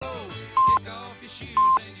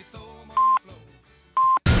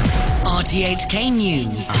RTHK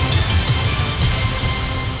News.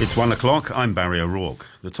 It's 1 o'clock. I'm Barry O'Rourke.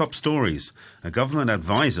 The top stories. A government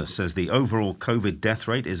advisor says the overall COVID death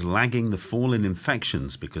rate is lagging the fall in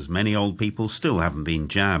infections because many old people still haven't been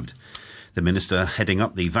jabbed. The minister heading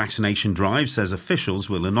up the vaccination drive says officials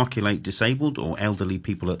will inoculate disabled or elderly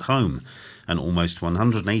people at home. And almost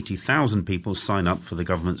 180,000 people sign up for the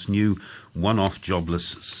government's new one-off jobless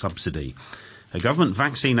subsidy. A government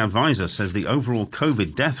vaccine advisor says the overall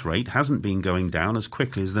COVID death rate hasn't been going down as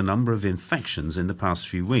quickly as the number of infections in the past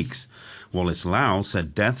few weeks. Wallace Lau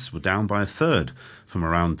said deaths were down by a third, from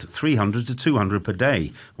around 300 to 200 per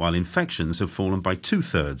day, while infections have fallen by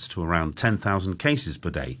two-thirds to around 10,000 cases per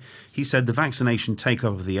day. He said the vaccination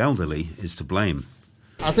take-up of the elderly is to blame.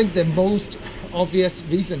 I think the most obvious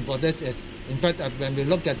reason for this is, in fact, when we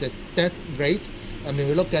look at the death rate,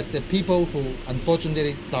 we look at the people who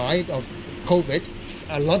unfortunately died of COVID,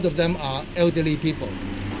 a lot of them are elderly people.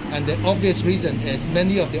 And the obvious reason is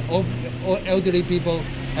many of the elderly people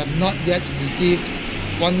have not yet received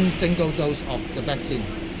one single dose of the vaccine,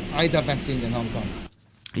 either vaccine in Hong Kong.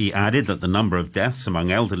 He added that the number of deaths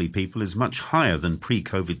among elderly people is much higher than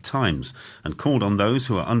pre-COVID times and called on those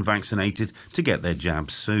who are unvaccinated to get their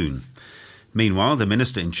jabs soon. Meanwhile, the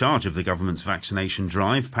minister in charge of the government's vaccination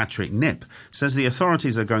drive, Patrick Nip, says the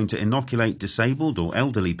authorities are going to inoculate disabled or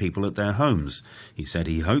elderly people at their homes. He said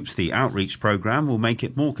he hopes the outreach programme will make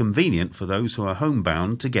it more convenient for those who are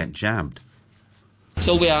homebound to get jabbed.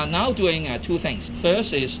 So we are now doing two things.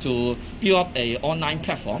 First is to build up an online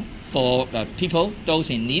platform for people, those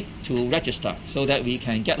in need, to register so that we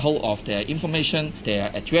can get hold of their information,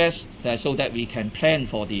 their address, so that we can plan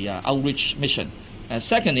for the outreach mission.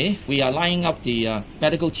 Secondly, we are lining up the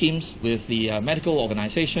medical teams with the medical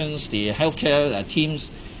organizations, the healthcare teams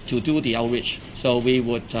to do the outreach. So we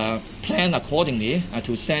would plan accordingly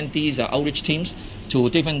to send these outreach teams to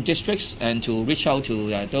different districts and to reach out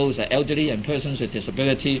to those elderly and persons with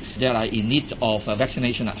disability that are in need of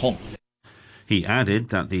vaccination at home. He added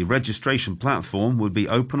that the registration platform would be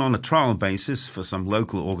open on a trial basis for some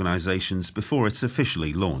local organisations before it's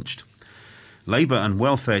officially launched. Labour and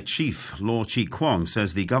Welfare Chief Law Chi Kwong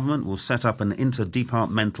says the government will set up an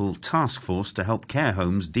interdepartmental task force to help care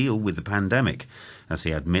homes deal with the pandemic, as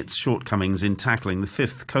he admits shortcomings in tackling the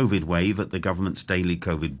fifth COVID wave at the government's daily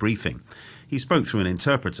COVID briefing. He spoke through an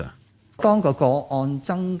interpreter.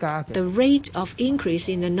 The rate of increase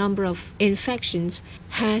in the number of infections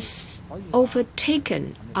has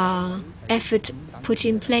overtaken our effort put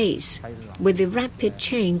in place. With the rapid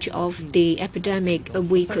change of the epidemic,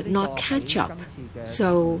 we could not catch up.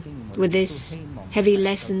 So with this heavy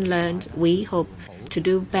lesson learned, we hope to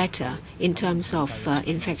do better in terms of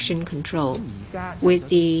infection control. With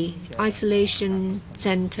the isolation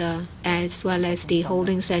center as well as the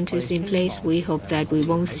holding centers in place, we hope that we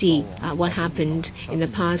won't see what happened in the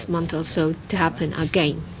past month or so to happen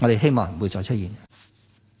again.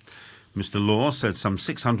 Mr. Law said some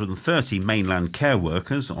 630 mainland care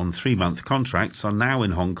workers on 3-month contracts are now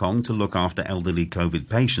in Hong Kong to look after elderly COVID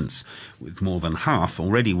patients, with more than half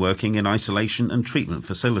already working in isolation and treatment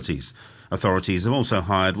facilities. Authorities have also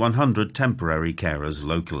hired 100 temporary carers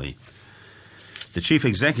locally. The Chief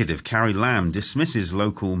Executive, Carrie Lam, dismisses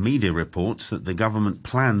local media reports that the government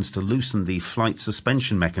plans to loosen the flight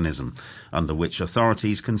suspension mechanism, under which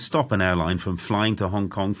authorities can stop an airline from flying to Hong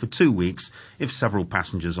Kong for 2 weeks if several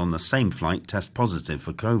passengers on the same flight test positive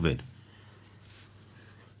for COVID.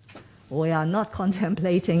 We are not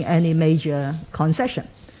contemplating any major concession.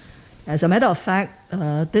 As a matter of fact,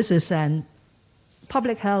 this is an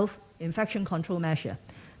public health infection control measure.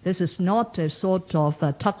 This is not a sort of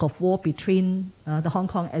a tug of war between the Hong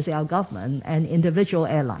Kong SAR government and individual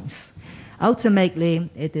airlines. Ultimately,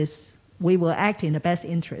 we will act in the best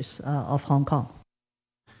interests of Hong Kong.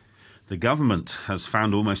 The government has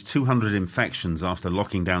found almost 200 infections after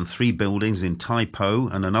locking down 3 buildings in Tai Po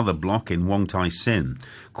and another block in Wong Tai Sin.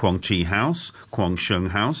 Kwong Chi House, Kwong Shung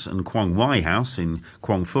House and Kwong Wai House in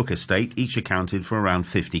Kwong Fuk Estate each accounted for around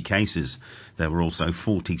 50 cases. There were also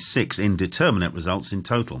 46 indeterminate results in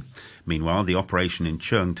total. Meanwhile, the operation in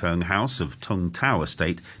Cheung Tung House of Tung Tau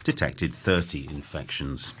Estate detected 30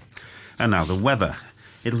 infections. And now the weather.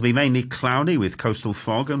 It'll be mainly cloudy with coastal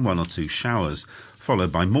fog and 1 or 2 showers,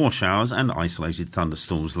 followed by more showers and isolated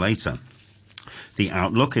thunderstorms later. The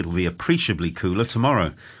outlook, it'll be appreciably cooler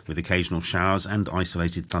tomorrow, with occasional showers and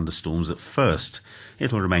isolated thunderstorms at first.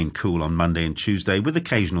 It'll remain cool on Monday and Tuesday with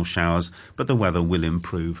occasional showers, but the weather will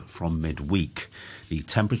improve from midweek. The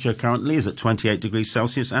temperature currently is at 28 degrees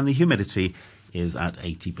Celsius and the humidity is at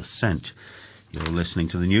 80%. You're listening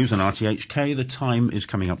to the news on RTHK. The time is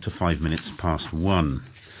coming up to 5 minutes past 1.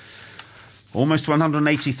 Almost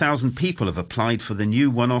 180,000 people have applied for the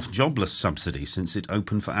new one-off jobless subsidy since it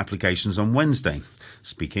opened for applications on Wednesday.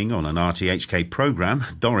 Speaking on an RTHK programme,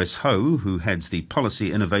 Doris Ho, who heads the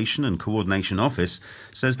Policy Innovation and Coordination Office,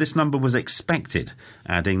 says this number was expected,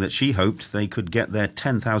 adding that she hoped they could get their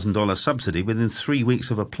 $10,000 subsidy within 3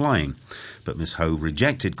 weeks of applying. But Ms Ho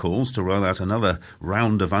rejected calls to roll out another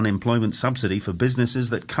round of unemployment subsidy for businesses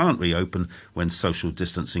that can't reopen when social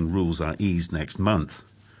distancing rules are eased next month.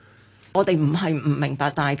 It's not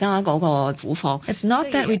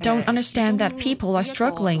that we don't understand that people are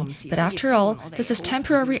struggling, but after all, this is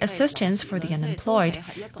temporary assistance for the unemployed.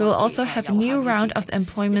 We will also have a new round of the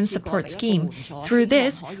employment support scheme. Through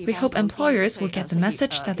this, we hope employers will get the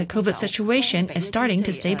message that the COVID situation is starting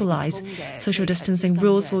to stabilize. Social distancing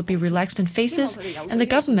rules will be relaxed in phases, and the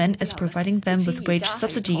government is providing them with wage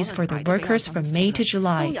subsidies for their workers from May to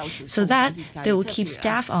July, so that they will keep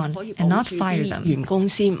staff on and not fire them.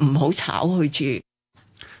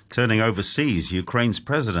 Turning overseas, Ukraine's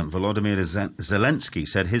President Volodymyr Zelensky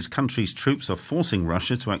said his country's troops are forcing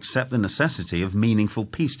Russia to accept the necessity of meaningful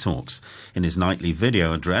peace talks. In his nightly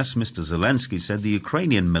video address, Mr. Zelensky said the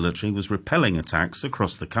Ukrainian military was repelling attacks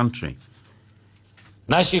across the country.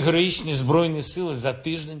 Over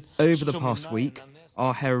the past week,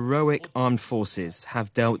 our heroic armed forces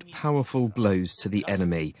have dealt powerful blows to the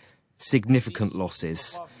enemy, significant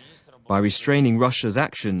losses. By restraining Russia's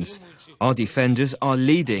actions, our defenders are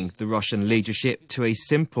leading the Russian leadership to a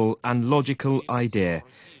simple and logical idea.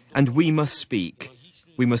 And we must speak.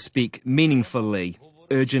 We must speak meaningfully,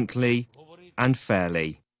 urgently, and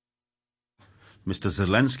fairly. Mr.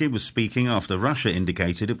 Zelensky was speaking after Russia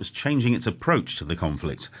indicated it was changing its approach to the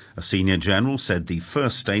conflict. A senior general said the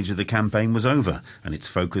first stage of the campaign was over and its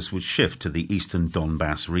focus would shift to the eastern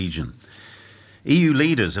Donbass region. EU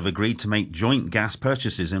leaders have agreed to make joint gas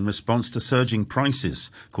purchases in response to surging prices,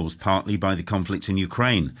 caused partly by the conflict in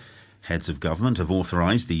Ukraine. Heads of government have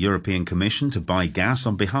authorised the European Commission to buy gas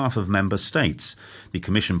on behalf of member states. The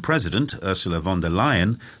Commission President, Ursula von der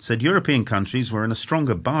Leyen, said European countries were in a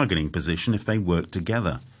stronger bargaining position if they worked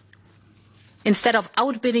together. Instead of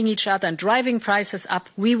outbidding each other and driving prices up,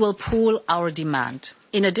 we will pool our demand.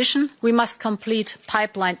 In addition, we must complete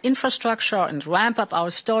pipeline infrastructure and ramp up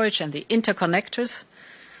our storage and the interconnectors.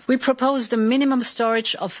 We proposed a minimum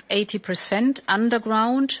storage of 80%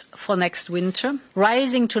 underground for next winter,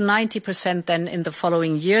 rising to 90% then in the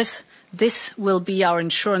following years. This will be our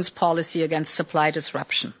insurance policy against supply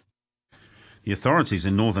disruption. The authorities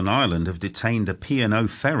in Northern Ireland have detained a P&O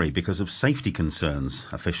ferry because of safety concerns.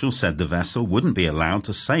 Officials said the vessel wouldn't be allowed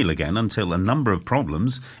to sail again until a number of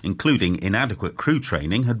problems, including inadequate crew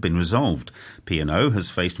training, had been resolved. P&O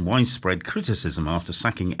has faced widespread criticism after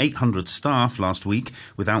sacking 800 staff last week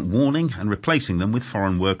without warning and replacing them with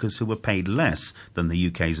foreign workers who were paid less than the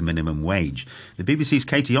UK's minimum wage. The BBC's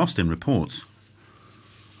Katie Austin reports.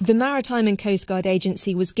 The Maritime and Coast Guard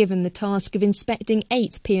Agency was given the task of inspecting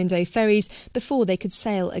 8 P&O ferries before they could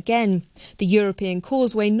sail again. The European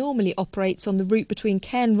Causeway normally operates on the route between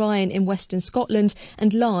Cairnryan in western Scotland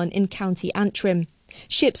and Larne in County Antrim.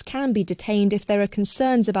 Ships can be detained if there are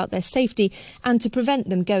concerns about their safety and to prevent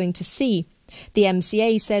them going to sea. The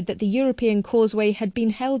MCA said that the European Causeway had been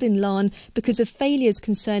held in Larne because of failures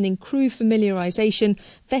concerning crew familiarisation,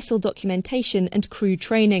 vessel documentation and crew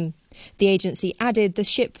training. The agency added the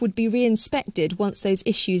ship would be re-inspected once those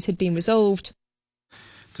issues had been resolved.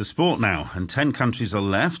 To sport now, and 10 countries are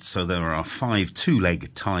left, so there are 5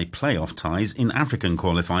 two-leg tie playoff ties in African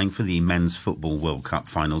qualifying for the Men's Football World Cup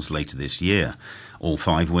finals later this year. All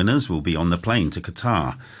 5 winners will be on the plane to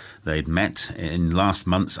Qatar. They'd met in last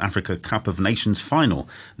month's Africa Cup of Nations final.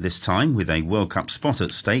 This time, with a World Cup spot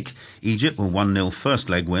at stake, Egypt were 1-0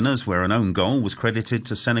 first-leg winners, where an own goal was credited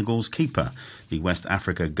to Senegal's keeper. The West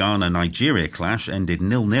Africa Ghana-Nigeria clash ended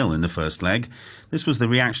 0-0 in the first leg. This was the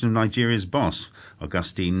reaction of Nigeria's boss,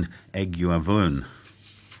 Augustine Eguavoen.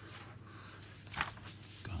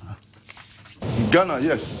 Ghana,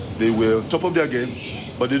 yes, they were top of their game,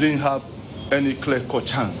 but they didn't have any clear-cut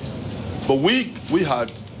chance. But we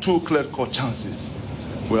had 2 clear-cut chances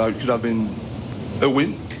where it could have been a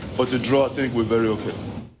win, but a draw. I think we're very okay.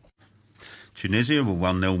 Tunisia were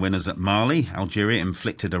 1-0 winners at Mali. Algeria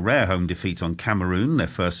inflicted a rare home defeat on Cameroon, their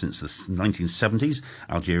first since the 1970s.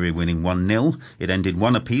 Algeria winning 1-0. It ended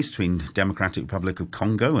 1 apiece between Democratic Republic of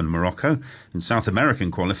Congo and Morocco. In South American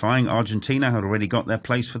qualifying, Argentina had already got their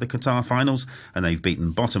place for the Qatar finals, and they've beaten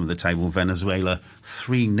bottom of the table Venezuela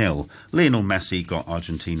 3-0. Lionel Messi got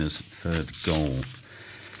Argentina's 3rd goal.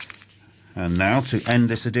 And now, to end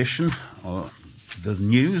this edition, The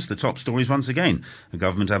news, the top stories once again. A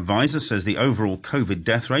government advisor says the overall COVID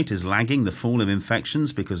death rate is lagging the fall of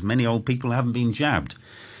infections because many old people haven't been jabbed.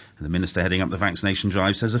 And the minister heading up the vaccination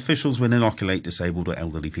drive says officials will inoculate disabled or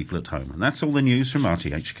elderly people at home. And that's all the news from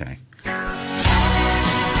RTHK.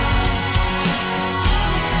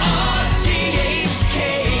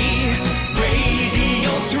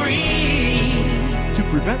 To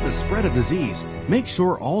prevent the spread of disease, make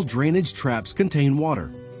sure all drainage traps contain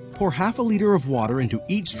water. Pour half a liter of water into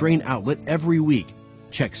each drain outlet every week.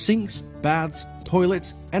 Check sinks, baths,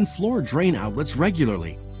 toilets, and floor drain outlets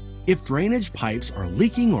regularly. If drainage pipes are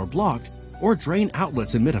leaking or blocked, or drain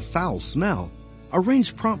outlets emit a foul smell,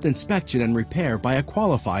 arrange prompt inspection and repair by a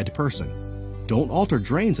qualified person. Don't alter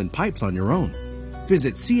drains and pipes on your own.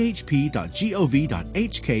 Visit chp.gov.hk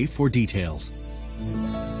for details.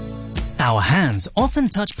 Our hands often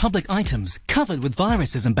touch public items covered with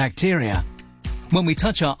viruses and bacteria. When we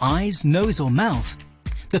touch our eyes, nose or mouth,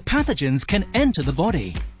 the pathogens can enter the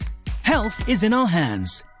body. Health is in our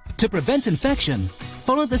hands. To prevent infection,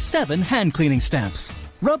 follow the 7 hand cleaning steps.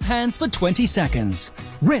 Rub hands for 20 seconds.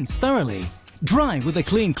 Rinse thoroughly. Dry with a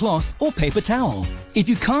clean cloth or paper towel. If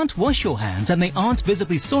you can't wash your hands and they aren't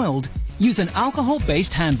visibly soiled, use an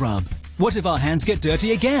alcohol-based hand rub. What if our hands get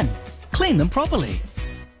dirty again? Clean them properly.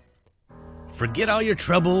 Forget all your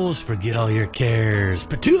troubles, forget all your cares.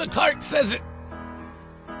 Petula Clark says it.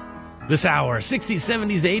 This hour, 60s,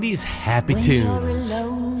 70s, 80s, happy tunes.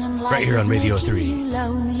 Right here on Radio 3.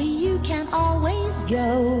 Lonely, you can always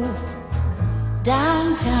go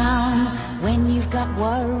downtown. When you've got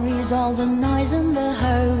worries, all the noise and the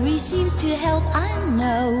hurry seems to help, I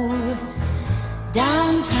know.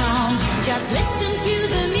 Downtown, just listen to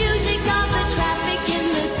the music of the traffic in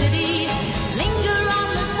the city. Linger on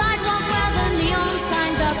the sidewalk where the neon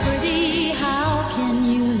signs are pretty. How can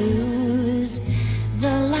you lose?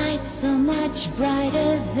 The lights are much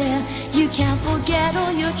brighter there. You can't forget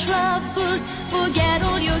all your troubles, forget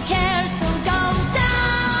all your cares. So go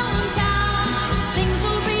downtown. Things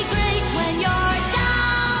will be great when you're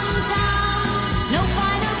downtown. No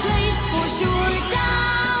finer place for sure.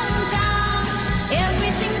 Downtown,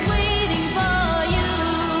 everything's waiting for you.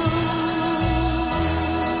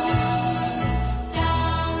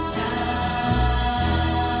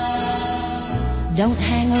 Downtown. Don't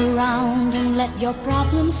hang around and let your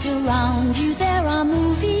problems surround you. There are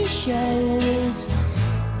movie shows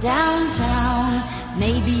downtown.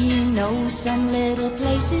 Maybe you know some little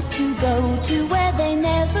places to go to where they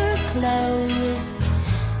never close.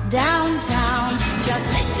 Downtown,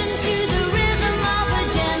 just listen to the rhythm of a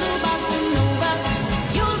gentle bossa nova.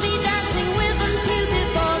 You'll be dancing with them too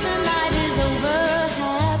before the night is over.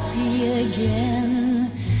 Happy again.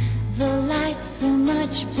 The lights are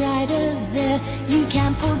much brighter there. You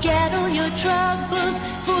can't forget all your troubles,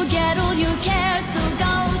 forget all your cares. So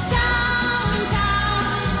go downtown,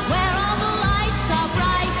 where all the lights are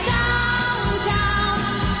bright. Downtown,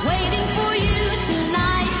 waiting for you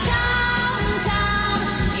tonight. Downtown,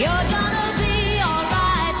 you're gonna be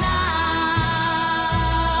alright now.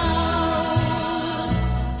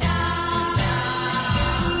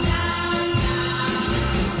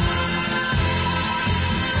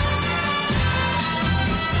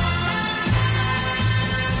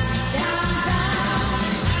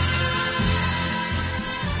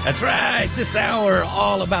 That's right, this hour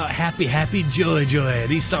all about happy, happy, joy, joy.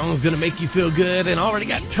 These songs gonna make you feel good, and already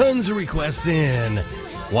got tons of requests in.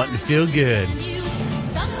 Wanting to feel good.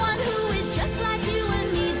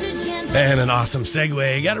 And an awesome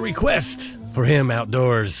segue. Got a request for him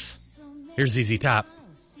outdoors. Here's ZZ Top.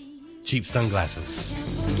 Cheap sunglasses.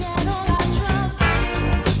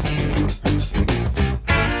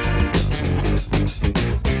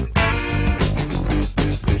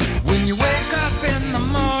 When you wake up in the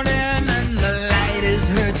morning and the light has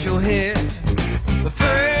hurt your head, the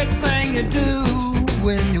first thing you do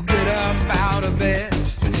when you get up out of bed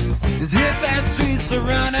is hit that streets a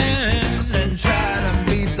running and try to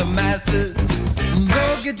beat the masses.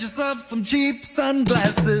 Go get yourself some cheap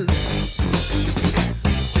sunglasses.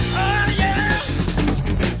 Oh yeah!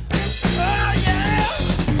 Oh yeah!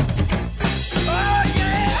 Oh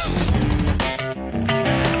yeah!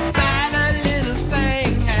 Spied a little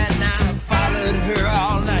thing and I followed her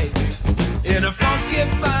all night in a funky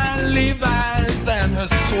fine Levi's and her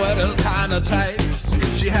sweater's kinda tight.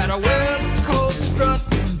 She had a West Coast strut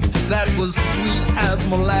that was sweet as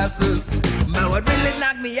molasses. But what really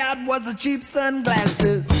knocked me out was the cheap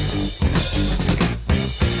sunglasses.